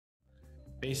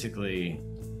basically,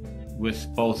 with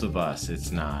both of us,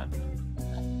 it's not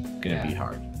gonna be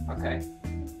hard. Okay.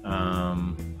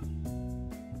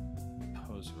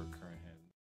 Pose a recurrent head.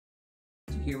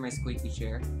 Did you hear my squeaky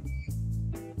chair?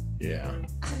 Yeah.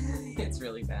 It's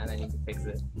really bad. I need to fix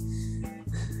it.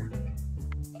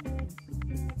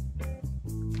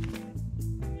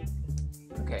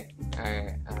 Okay.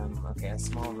 Okay, a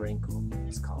small wrinkle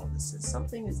is called. This is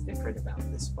something is different about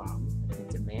this bomb. It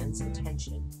demands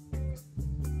attention.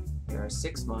 There are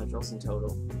 6 modules in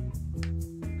total,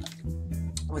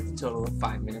 with a total of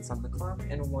 5 minutes on the clock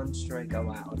and 1 strike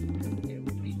allowed. It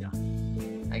will be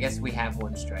done. I guess we have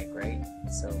 1 strike, right?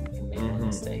 So we can make one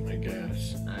mistake. I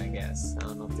guess. I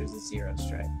don't know if there's a 0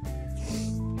 strike.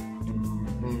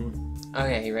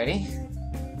 Okay, you ready?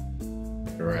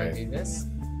 Right. Do this.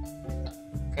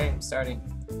 Okay, I'm starting.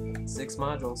 6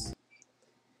 modules.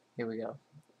 Here we go.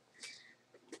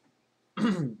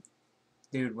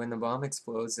 Dude, when the bomb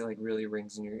explodes, it like really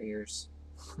rings in your ears.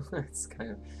 It's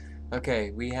kind of...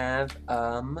 Okay, we have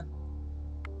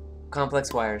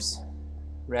complex wires.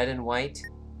 Red and white,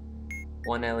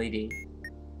 1 LED.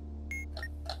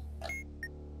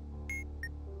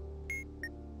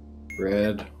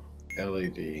 Red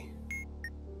LED.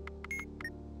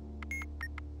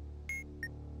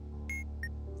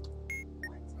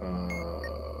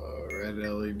 Red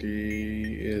LED.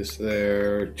 Is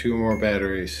there 2 more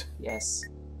batteries? Yes.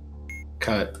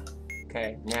 Cut.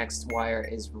 Okay, next wire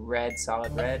is red,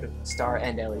 solid red, star,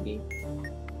 and LED.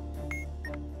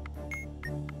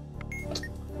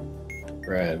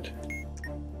 Red.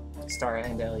 Star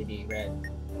and LED, red.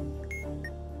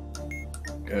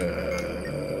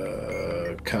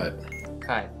 Cut.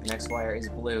 Cut. Next wire is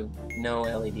blue. No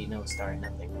LED, no star,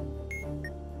 nothing.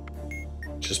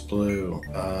 Just blue.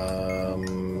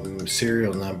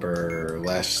 Serial number,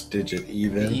 last digit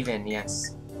even. Even,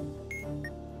 yes.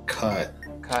 Cut.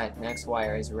 Cut. Next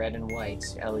wire is red and white,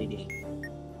 LED.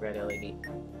 Red LED.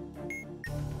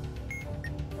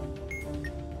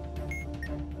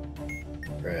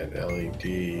 Red LED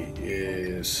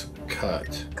is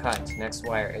cut. Cut. Next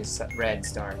wire is red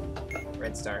star.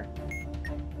 Red star.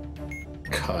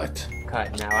 Cut.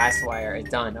 Cut. Now last wire is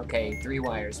done. Okay, 3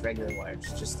 wires, regular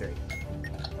wires, just 3.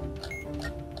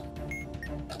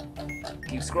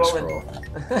 Keep scrolling. Scroll.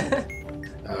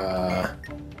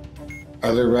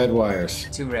 Are there red wires?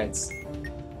 2 reds.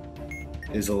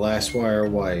 Is the last wire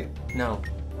white? No.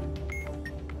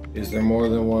 Is there more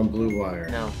than 1 blue wire?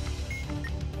 No.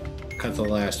 Cut the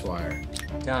last wire.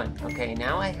 Done. Okay,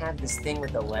 now I have this thing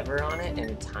with a lever on it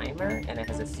and a timer, and it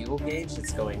has a fuel gauge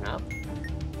that's going up.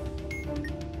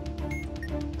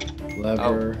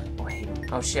 Lever. Oh, wait.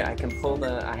 Oh shit, I can pull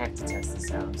the... I have to test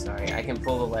this out, I'm sorry. I can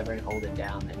pull the lever and hold it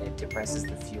down, and it depresses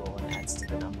the fuel and adds to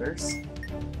the numbers.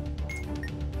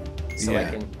 So yeah,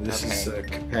 I can... this is a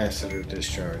capacitor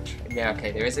discharge. Yeah,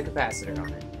 okay, there is a capacitor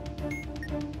on it.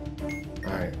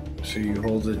 Alright, so you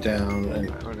hold it down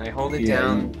and... When I hold it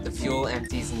down, the fuel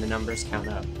empties and the numbers count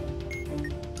up.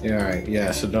 Yeah, alright,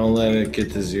 yeah, so don't let it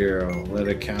get to 0. Let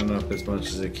it count up as much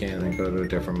as it can and go to a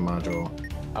different module.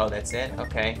 Oh, that's it?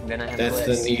 Okay, then I have That's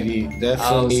glyphs. the needy so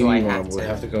I one. We'll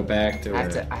have to go back to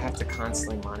it. I have to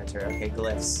constantly monitor. Okay,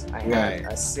 glyphs. I have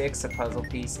a 6, a puzzle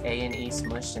piece, A and E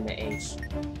smushed, and the H.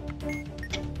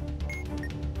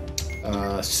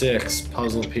 6,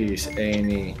 puzzle piece, A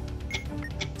and E.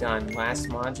 Done. Last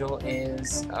module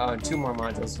is 2 more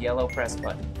modules. Yellow press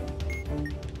button.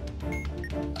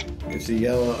 It's a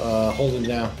yellow. Hold it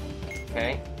down.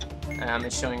 Okay.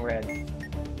 It's showing red.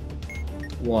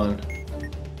 1.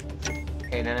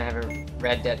 Okay, then I have a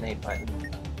red detonate button.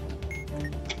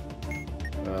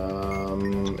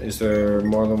 Is there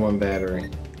more than 1 battery?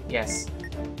 Yes.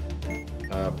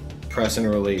 Press and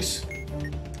release.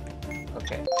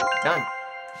 Okay. Done.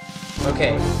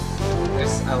 Okay.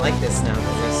 I like this now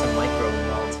because there's some micro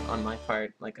involved on my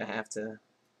part. Like I have to,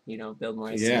 you know, build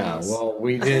more. Yeah. Well,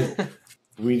 we didn't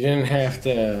have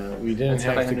to. We didn't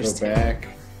have to go back.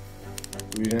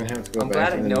 We didn't have to go I'm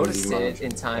back. glad I noticed it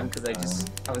in time because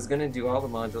I was gonna do all the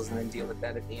modules and then deal with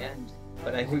that at the end,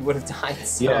 but we would have died.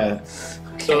 So. Yeah.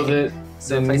 Okay. So if the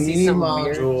I see needy some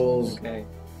modules. Okay.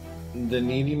 The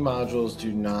needy modules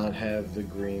do not have the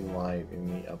green light in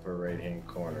the upper right-hand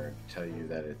corner to tell you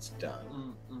that it's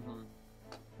done. Mm-hmm.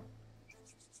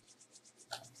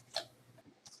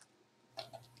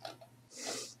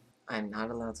 I'm not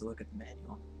allowed to look at the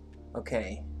manual.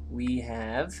 Okay, we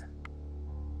have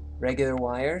regular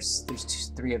wires.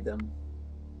 There's 3 of them.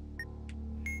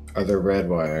 Are there red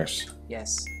wires?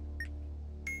 Yes.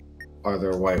 Are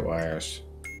there white wires?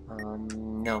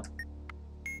 No.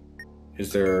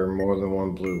 Is there more than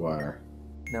 1 blue wire?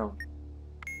 No.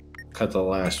 cut the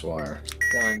last wire.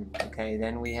 Done. Okay,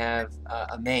 then we have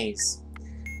a maze.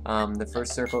 The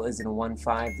first circle is in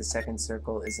 1-5. The second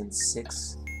circle is in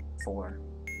 6-4.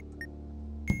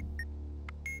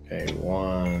 Okay,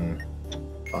 1,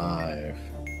 5,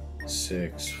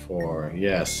 6, 4.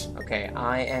 Yes. Okay,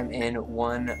 I am in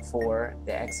 1-4.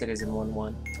 The exit is in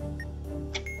 1-1.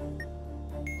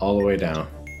 All the way down.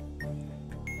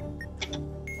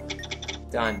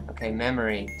 Done. Okay,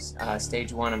 memory.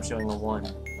 Stage 1, I'm showing a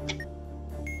 1.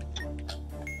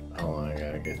 Hold on, I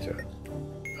gotta get to it.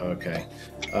 Okay.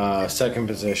 Second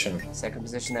position. Second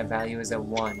position, that value is a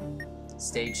 1.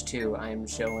 Stage 2, I am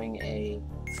showing a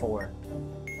 4.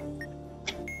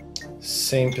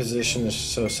 Same position,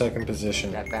 so second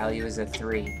position. That value is a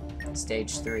 3.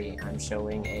 Stage 3, I'm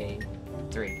showing a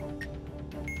 3.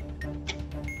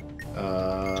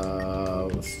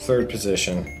 Third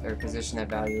position. Third position, that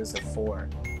value is a 4.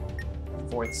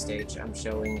 Fourth stage, I'm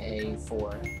showing a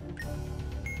 4.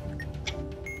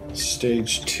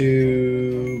 Stage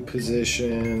 2,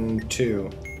 position 2.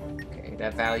 Okay,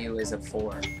 that value is a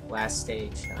 4. Last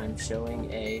stage, I'm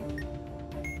showing a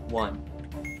 1.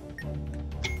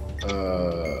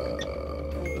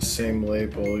 Same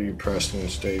label you pressed in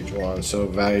stage 1, so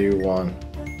value 1.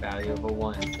 Value of a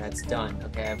 1. That's done.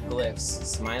 Okay, I have glyphs.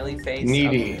 Smiley face.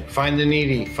 Needy. Find the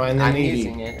needy. Find the I'm needy.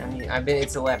 using it.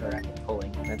 It's a lever I'm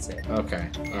pulling. That's it. Okay.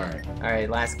 Alright. Alright,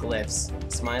 last glyphs.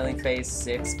 Smiley face,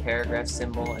 6, paragraph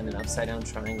symbol, and an upside down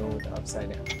triangle with the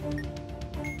upside down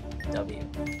W.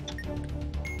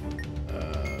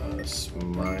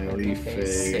 Smiley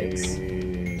face.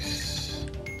 6.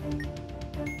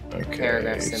 Okay.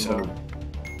 Paragraph symbol. So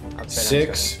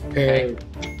Upside 6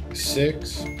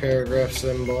 paragraph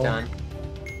symbol. Done.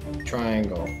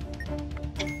 Triangle.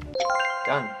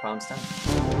 Done. Bomb's done.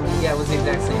 Yeah, it was the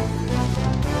exact same.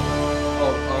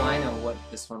 Oh, I know what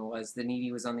this one was. The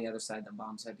needy was on the other side of the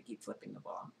bomb, so I had to keep flipping the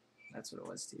bomb. That's what it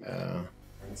was, too.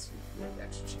 That's what the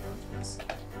extra challenge was.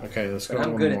 Okay, let's go But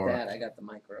I'm one good more. at that. I got the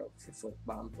micro for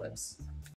bomb flips.